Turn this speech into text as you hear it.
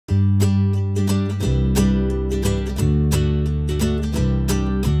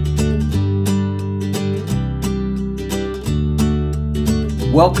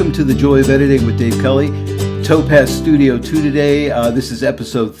Welcome to the Joy of Editing with Dave Kelly. Topaz Studio 2 today. This is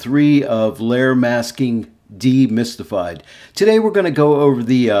episode 3 of Layer Masking Demystified. Today we're going to go over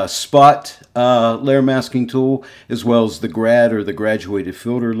the Spot layer masking tool as well as the Grad or the graduated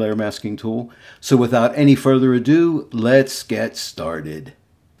filter layer masking tool. So without any further ado, let's get started.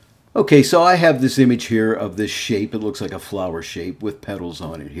 Okay, so I have this image here of this shape. It looks like a flower shape with petals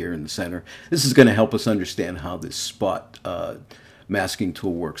on it here in the center. This is going to help us understand how this Spot masking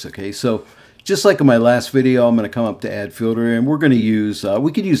tool works. Okay, so just like in my last video, I'm going to come up to add filter, and we're going to use,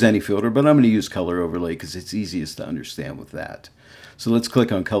 we could use any filter, but I'm going to use color overlay because it's easiest to understand with that. So let's click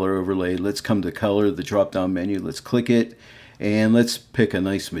on color overlay. Let's come to color, the drop down menu. Let's click it, and let's pick a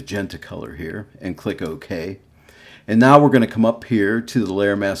nice magenta color here and click OK. And now we're going to come up here to the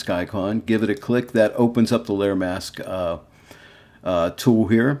layer mask icon, give it a click. That opens up the layer mask tool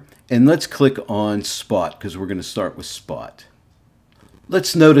here, and let's click on Spot because we're going to start with Spot.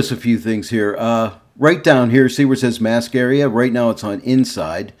 Let's notice a few things here. Right down here, see where it says mask area? Right now it's on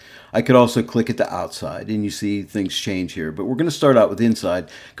inside. I could also click it to outside, and you see things change here. But we're going to start out with inside,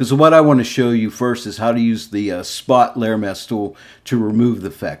 because what I want to show you first is how to use the Spot layer mask tool to remove the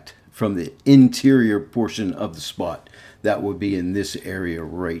effect from the interior portion of the spot. That would be in this area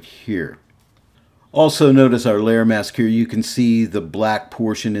right here. Also notice our layer mask here. You can see the black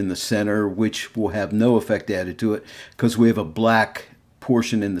portion in the center, which will have no effect added to it because we have a black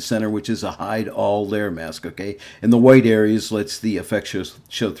portion in the center, which is a hide all layer mask. Okay, and the white areas lets the effect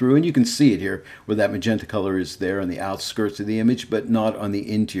show through, and you can see it here where that magenta color is there on the outskirts of the image, but not on the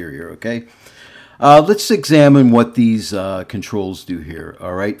interior. Okay, let's examine what these controls do here.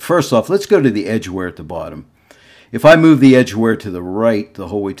 All right, first off, let's go to the edge wear at the bottom. If I move the edge wear to the right, the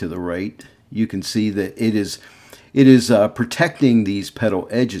whole way to the right, you can see that it is protecting these petal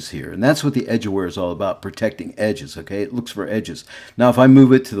edges here, and that's what the edge wear is all about, protecting edges. Okay, it looks for edges. Now if I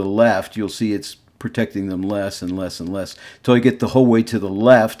move it to the left, you'll see it's protecting them less and less and less until I get the whole way to the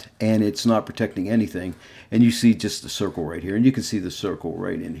left and it's not protecting anything, and you see just the circle right here, and you can see the circle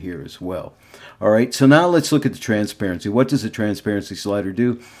right in here as well. All right, so now let's look at the transparency. What does the transparency slider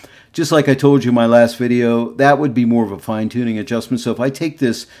do? Just like I told you in my last video, that would be more of a fine-tuning adjustment. So if I take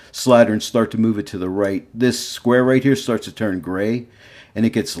this slider and start to move it to the right, this square right here starts to turn gray, and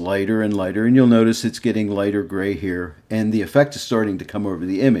it gets lighter and lighter, and you'll notice it's getting lighter gray here, and the effect is starting to come over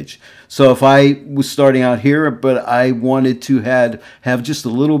the image. So if I was starting out here, but I wanted to have just a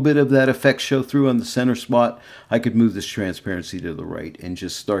little bit of that effect show through on the center spot, I could move this transparency to the right and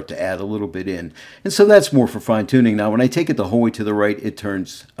just start to add a little bit in. And so that's more for fine-tuning. Now when I take it the whole way to the right, it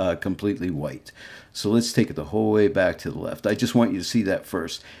turns completely white. So let's take it the whole way back to the left. I just want you to see that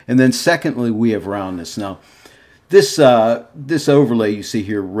first. And then secondly, we have roundness. Now this overlay you see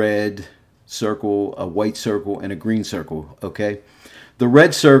here, red circle, a white circle, and a green circle. Okay, the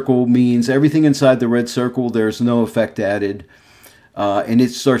red circle means everything inside the red circle, there's no effect added, and it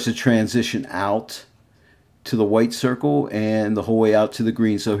starts to transition out to the white circle and the whole way out to the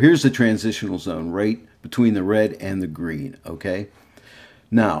green. So here's the transitional zone right between the red and the green. Okay,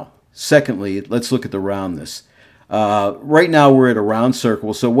 now secondly, let's look at the roundness. Right now we're at a round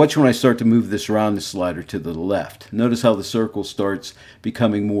circle, so watch when I start to move this roundness slider to the left. Notice how the circle starts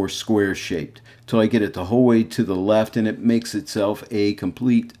becoming more square shaped till I get it the whole way to the left, and it makes itself a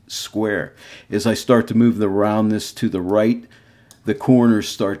complete square. As I start to move the roundness to the right, the corners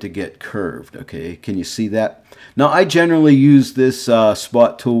start to get curved. Okay, can you see that? Now I generally use this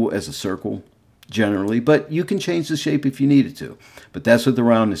Spot tool as a circle, generally, but you can change the shape if you needed to. But that's what the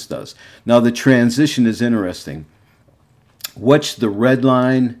roundness does. Now the transition is interesting. Watch the red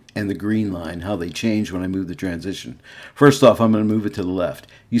line and the green line, how they change when I move the transition. First off, I'm going to move it to the left.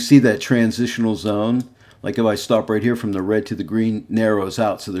 You see that transitional zone? Like if I stop right here, from the red to the green narrows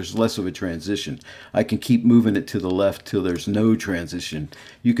out, so there's less of a transition. I can keep moving it to the left till there's no transition.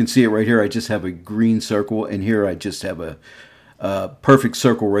 You can see it right here. I just have a green circle, and here I just have a perfect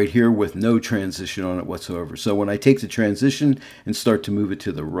circle right here with no transition on it whatsoever. So when I take the transition and start to move it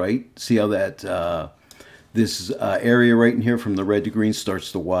to the right, see how that this area right in here from the red to green starts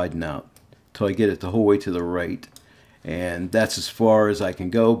to widen out till I get it the whole way to the right. And that's as far as I can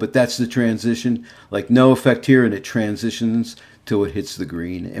go, but that's the transition. Like no effect here, and it transitions till it hits the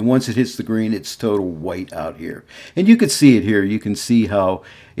green. And once it hits the green, it's total white out here. And you can see it here. You can see how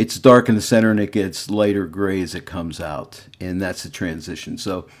it's dark in the center and it gets lighter gray as it comes out. And that's the transition.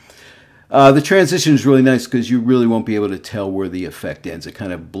 So The transition is really nice because you really won't be able to tell where the effect ends. It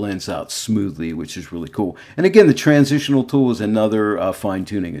kind of blends out smoothly, which is really cool. And again, the transitional tool is another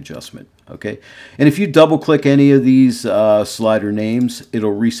fine-tuning adjustment. Okay, and if you double-click any of these slider names,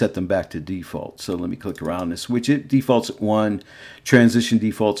 it'll reset them back to default. So let me click around this widget. Defaults at 1, transition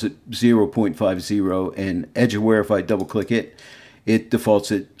defaults at 0.50, and edge aware, if I double-click it, it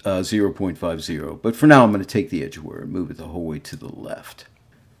defaults at 0.50. But for now, I'm going to take the edge aware and move it the whole way to the left.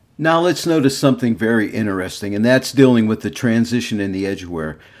 Now let's notice something very interesting, and that's dealing with the transition in the edge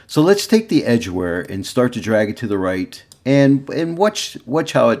aware. So let's take the edge aware and start to drag it to the right, and watch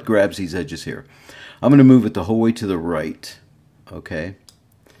how it grabs these edges here. I'm going to move it the whole way to the right, okay?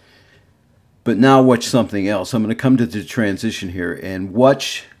 But now watch something else. I'm going to come to the transition here and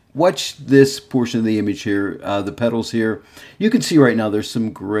watch this portion of the image here, the petals here. You can see right now there's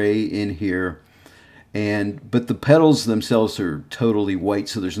some gray in here. But the petals themselves are totally white,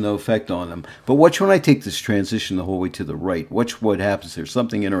 so there's no effect on them. But watch when I take this transition the whole way to the right. Watch what happens there.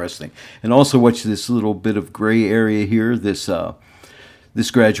 Something interesting. And also watch this little bit of gray area here, this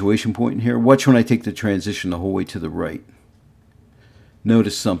graduation point in here. Watch when I take the transition the whole way to the right.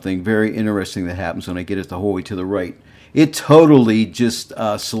 Notice something very interesting that happens when I get it the whole way to the right. It totally just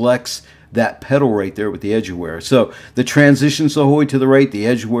selects that petal right there with the edge aware. So the transition's the whole way to the right, the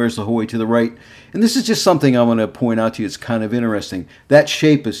edge aware is the whole way to the right. And this is just something I want to point out to you. It's kind of interesting. That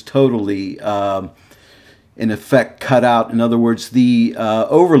shape is totally, in effect, cut out. In other words, the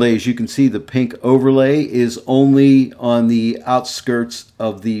overlay, as you can see, the pink overlay is only on the outskirts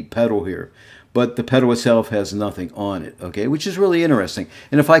of the petal here. But the petal itself has nothing on it, okay, which is really interesting.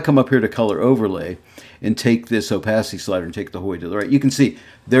 And if I come up here to color overlay and take this opacity slider and take it the whole way to the right, you can see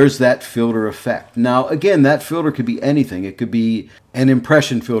there's that filter effect. Now, again, that filter could be anything. It could be an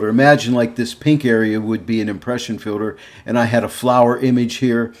impression filter. Imagine like this pink area would be an impression filter, and I had a flower image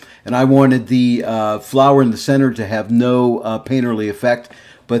here, and I wanted the flower in the center to have no painterly effect,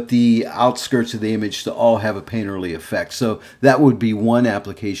 but the outskirts of the image to all have a painterly effect. So that would be one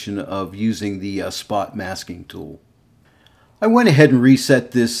application of using the spot masking tool. I went ahead and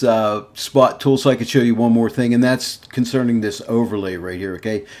reset this spot tool so I could show you one more thing, and that's concerning this overlay right here,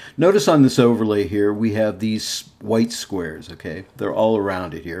 okay? Notice on this overlay here, we have these white squares, okay? They're all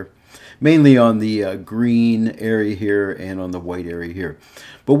around it here, mainly on the green area here and on the white area here.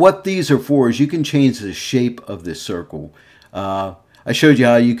 But what these are for is you can change the shape of this circle. I showed you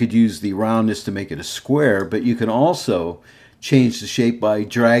how you could use the roundness to make it a square, but you can also change the shape by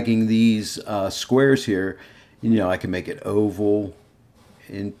dragging these squares here. You know, I can make it oval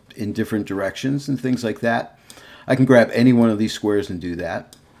in different directions and things like that. I can grab any one of these squares and do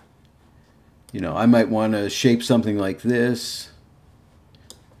that. You know, I might want to shape something like this.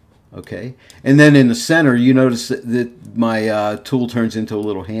 Okay, and then in the center, you notice that my tool turns into a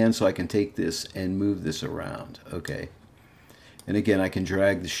little hand, so I can take this and move this around. Okay. And again, I can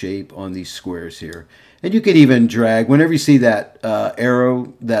drag the shape on these squares here. And you can even drag, whenever you see that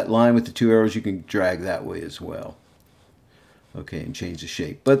arrow, that line with the two arrows, you can drag that way as well. Okay, and change the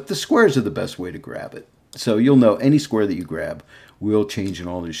shape. But the squares are the best way to grab it. So you'll know any square that you grab will change and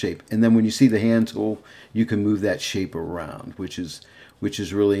alter the shape. And then when you see the hand tool, you can move that shape around, which is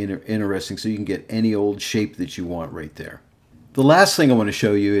really interesting. So you can get any old shape that you want right there. The last thing I want to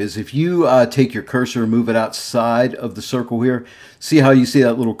show you is if you take your cursor and move it outside of the circle here, see how you see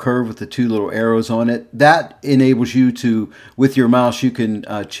that little curve with the two little arrows on it? That enables you to, with your mouse, you can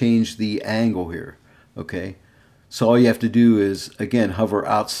change the angle here, okay? So all you have to do is, again, hover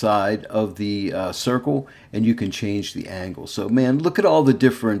outside of the circle and you can change the angle. So, man, look at all the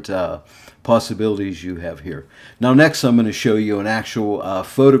different possibilities you have here. Now, next I'm going to show you an actual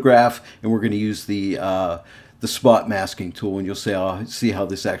photograph, and we're going to use the spot masking tool, and you'll see how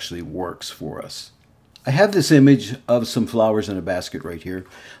this actually works for us. I have this image of some flowers in a basket right here.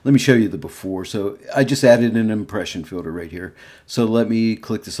 Let me show you the before. So I just added an impression filter right here. So let me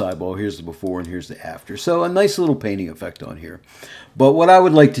click this eyeball. Here's the before and here's the after. So a nice little painting effect on here. But what I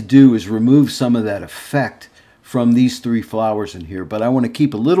would like to do is remove some of that effect from these three flowers in here, but I want to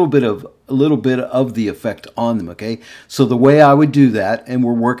keep a little bit of the effect on them, okay? So the way I would do that, and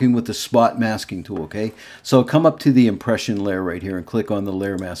we're working with the spot masking tool, okay? So come up to the impression layer right here and click on the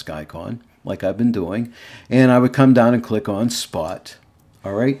layer mask icon, like I've been doing, and I would come down and click on spot,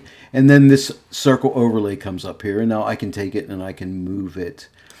 all right? And then this circle overlay comes up here, and now I can take it and I can move it.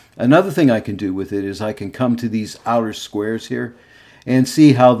 Another thing I can do with it is I can come to these outer squares here and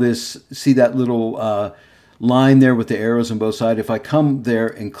see how see that little line there with the arrows on both sides. If I come there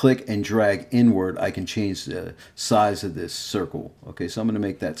and click and drag inward, I can change the size of this circle. Okay, so I'm going to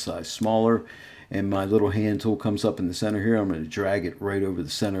make that size smaller, and my little hand tool comes up in the center here. I'm going to drag it right over the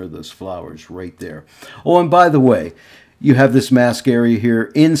center of those flowers right there. Oh, and by the way, you have this mask area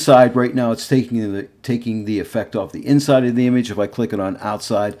here inside. Right now it's taking the effect off the inside of the image. If I click it on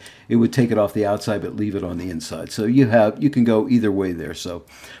outside, it would take it off the outside but leave it on the inside. So you can go either way there.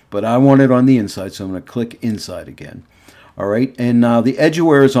 But I want it on the inside, so I'm going to click inside again. All right, and now the edge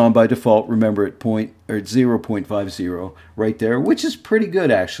aware is on by default. Remember at 0.50 right there, which is pretty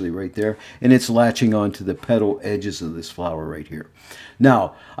good actually right there, and it's latching onto the petal edges of this flower right here.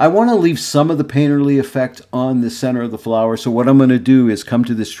 Now I want to leave some of the painterly effect on the center of the flower, so what I'm going to do is come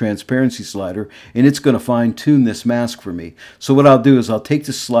to this transparency slider, and it's going to fine tune this mask for me. So what I'll do is I'll take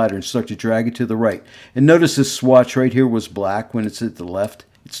this slider and start to drag it to the right, and notice this swatch right here was black when it's at the left.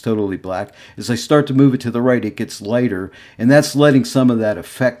 It's totally black. As I start to move it to the right, it gets lighter, and that's letting some of that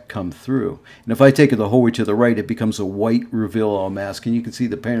effect come through. And if I take it the whole way to the right, it becomes a white reveal all mask, and you can see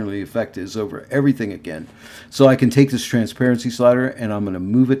the painterly effect is over everything again. So I can take this transparency slider, and I'm going to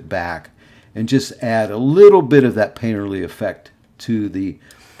move it back and just add a little bit of that painterly effect to the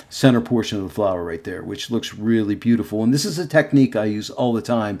center portion of the flower right there, which looks really beautiful. And this is a technique I use all the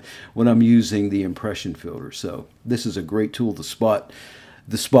time when I'm using the impression filter. So this is a great tool, the spot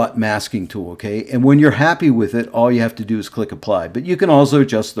masking tool, okay? And when you're happy with it, all you have to do is click apply. But you can also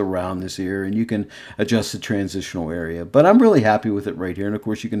adjust the roundness here, and you can adjust the transitional area. But I'm really happy with it right here, and of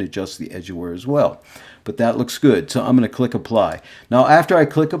course you can adjust the edge aware as well. But that looks good, so I'm going to click apply. Now after I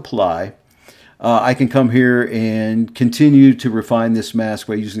click apply, I can come here and continue to refine this mask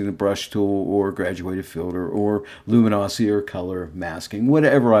by using the brush tool or graduated filter or luminosity or color masking,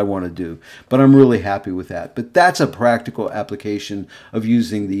 whatever I want to do. But I'm really happy with that. But that's a practical application of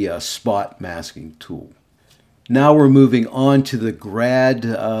using the spot masking tool. Now we're moving on to the Grad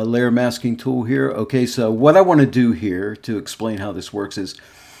layer masking tool here. Okay, so what I want to do here to explain how this works is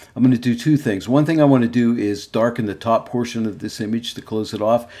I'm going to do two things. One thing I want to do is darken the top portion of this image to close it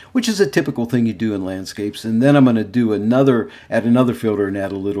off, which is a typical thing you do in landscapes. And then I'm going to do add another filter and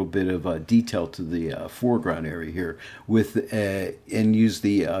add a little bit of detail to the foreground area here and use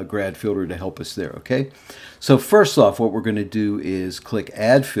the Grad filter to help us there, okay? So first off, what we're going to do is click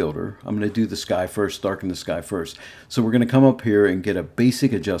Add Filter. I'm going to do the sky first, darken the sky first. So we're going to come up here and get a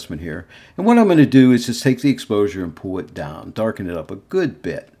basic adjustment here. And what I'm going to do is just take the exposure and pull it down, darken it up a good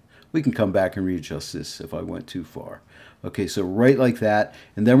bit. We can come back and readjust this if I went too far. Okay, so right like that.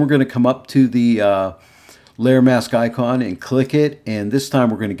 And then we're going to come up to the layer mask icon and click it. And this time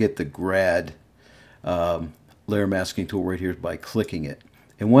we're going to get the Grad layer masking tool right here by clicking it.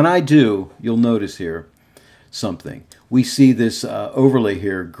 And when I do, you'll notice here something. We see this overlay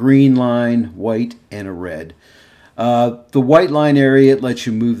here, green line, white, and a red. The white line area, it lets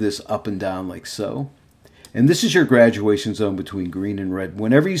you move this up and down like so. And this is your graduation zone between green and red.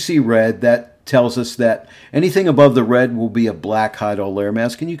 Whenever you see red, that tells us that anything above the red will be a black hide all layer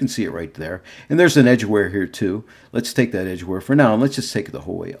mask, and you can see it right there. And there's an edge aware here too. Let's take that edge aware for now, and let's just take it the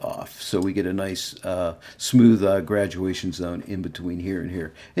whole way off. So we get a nice smooth graduation zone in between here and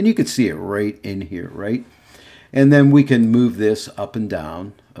here. And you can see it right in here, right? And then we can move this up and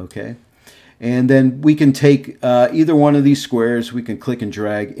down, okay? And then we can take either one of these squares, we can click and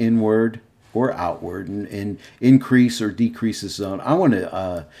drag inward or outward and increase or decrease the zone. I want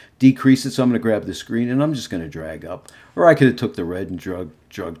to decrease it, so I'm going to grab this green and I'm just going to drag up. Or I could have took the red and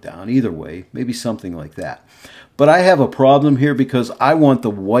drug down. Either way, maybe something like that. But I have a problem here because I want the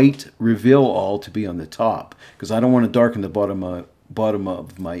white reveal all to be on the top because I don't want to darken the bottom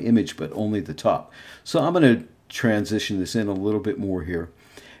of my image, but only the top. So I'm going to transition this in a little bit more here.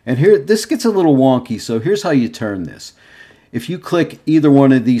 And here, this gets a little wonky, so here's how you turn this. If you click either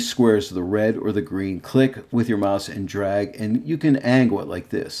one of these squares, the red or the green, click with your mouse and drag, and you can angle it like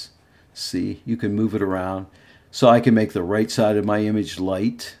this. See, you can move it around. So I can make the right side of my image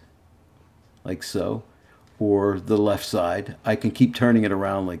light, like so, or the left side. I can keep turning it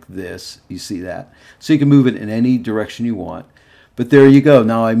around like this. You see that? So you can move it in any direction you want. But there you go.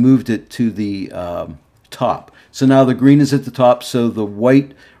 Now I moved it to the top. So now the green is at the top, so the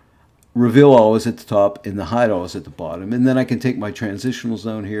white reveal all is at the top and the hide all is at the bottom. And then I can take my transitional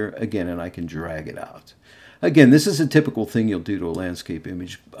zone here again and I can drag it out. Again, this is a typical thing you'll do to a landscape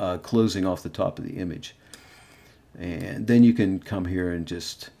image, closing off the top of the image. And then you can come here and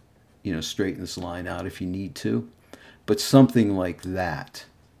just, straighten this line out if you need to. But something like that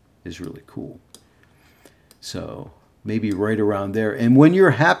is really cool. So maybe right around there. And when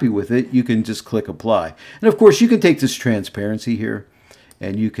you're happy with it, you can just click apply. And of course, you can take this transparency here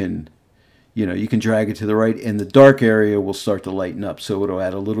and you can you know, you can drag it to the right, and the dark area will start to lighten up. So it'll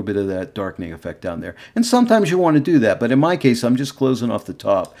add a little bit of that darkening effect down there. And sometimes you want to do that, but in my case, I'm just closing off the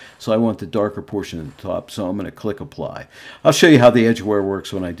top. So I want the darker portion of the top. So I'm going to click apply. I'll show you how the edge wear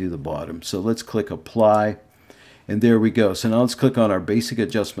works when I do the bottom. So let's click apply, and there we go. So now let's click on our basic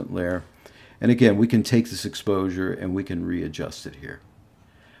adjustment layer. And again, we can take this exposure and we can readjust it here.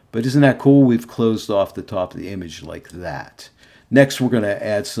 But isn't that cool? We've closed off the top of the image like that. Next, we're going to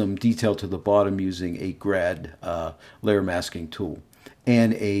add some detail to the bottom using a Grad layer masking tool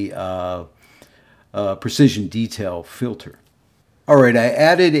and a precision detail filter. All right, I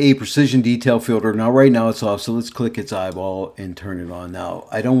added a precision detail filter. Now, right now it's off, so let's click its eyeball and turn it on. Now,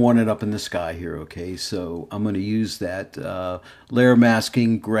 I don't want it up in the sky here, okay? So I'm going to use that layer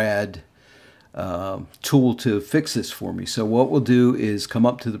masking Grad tool to fix this for me. So what we'll do is come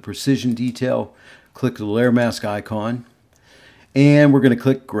up to the precision detail, click the layer mask icon, and we're going to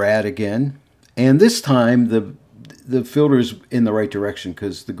click Grad again. And this time the filter is in the right direction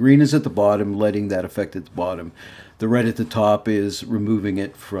because the green is at the bottom, letting that effect at the bottom. The red at the top is removing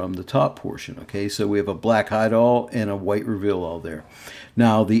it from the top portion. Okay, so we have a black hide all and a white reveal all there.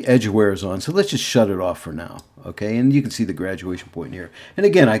 Now the edge wear is on, so let's just shut it off for now. Okay, and you can see the graduation point here. And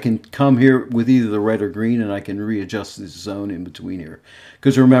again, I can come here with either the red or green, and I can readjust this zone in between here.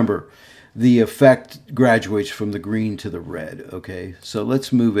 Because remember, the effect graduates from the green to the red. Okay, so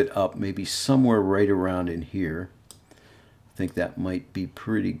let's move it up maybe somewhere right around in here. I think that might be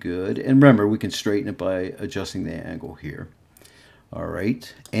pretty good. And remember, we can straighten it by adjusting the angle here. All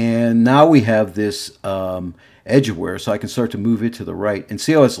right, and now we have this edge wear, so I can start to move it to the right. And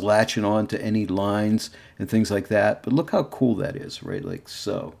see how it's latching on to any lines and things like that. But look how cool that is, right? Like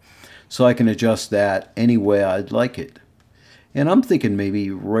so. So I can adjust that any way I'd like it. And I'm thinking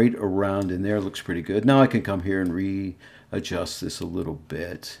maybe right around in there looks pretty good. Now I can come here and readjust this a little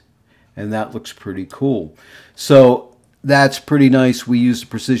bit. And that looks pretty cool. So that's pretty nice. We use the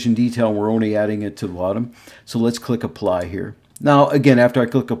precision detail and we're only adding it to the bottom. So let's click apply here. Now again, after I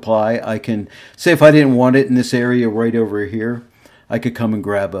click apply, I can say if I didn't want it in this area right over here, I could come and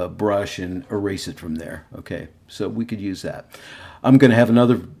grab a brush and erase it from there. Okay, so we could use that. I'm going to have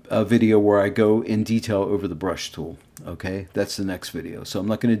another video where I go in detail over the brush tool. Okay, that's the next video. So I'm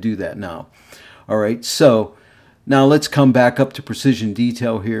not going to do that now. All right, so now let's come back up to precision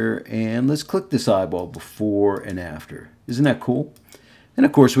detail here and let's click this eyeball before and after. Isn't that cool? And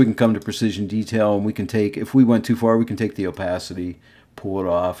of course we can come to precision detail and we can take, if we went too far, we can take the opacity, pull it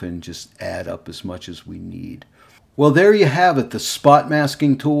off, and just add up as much as we need. Well, there you have it, the spot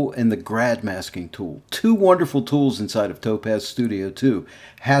masking tool and the Grad masking tool. Two wonderful tools inside of Topaz Studio 2.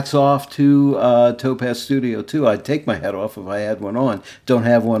 Hats off to Topaz Studio 2. I'd take my hat off if I had one on. Don't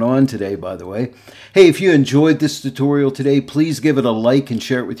have one on today, by the way. Hey, if you enjoyed this tutorial today, please give it a like and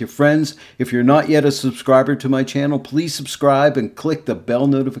share it with your friends. If you're not yet a subscriber to my channel, please subscribe and click the bell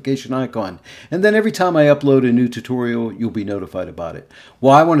notification icon. And then every time I upload a new tutorial, you'll be notified about it.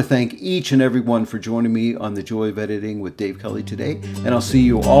 Well, I want to thank each and every one for joining me on The Joy of Editing with Dave Kelly today. And I'll see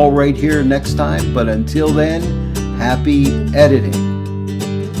you all right here next time. But until then, happy editing.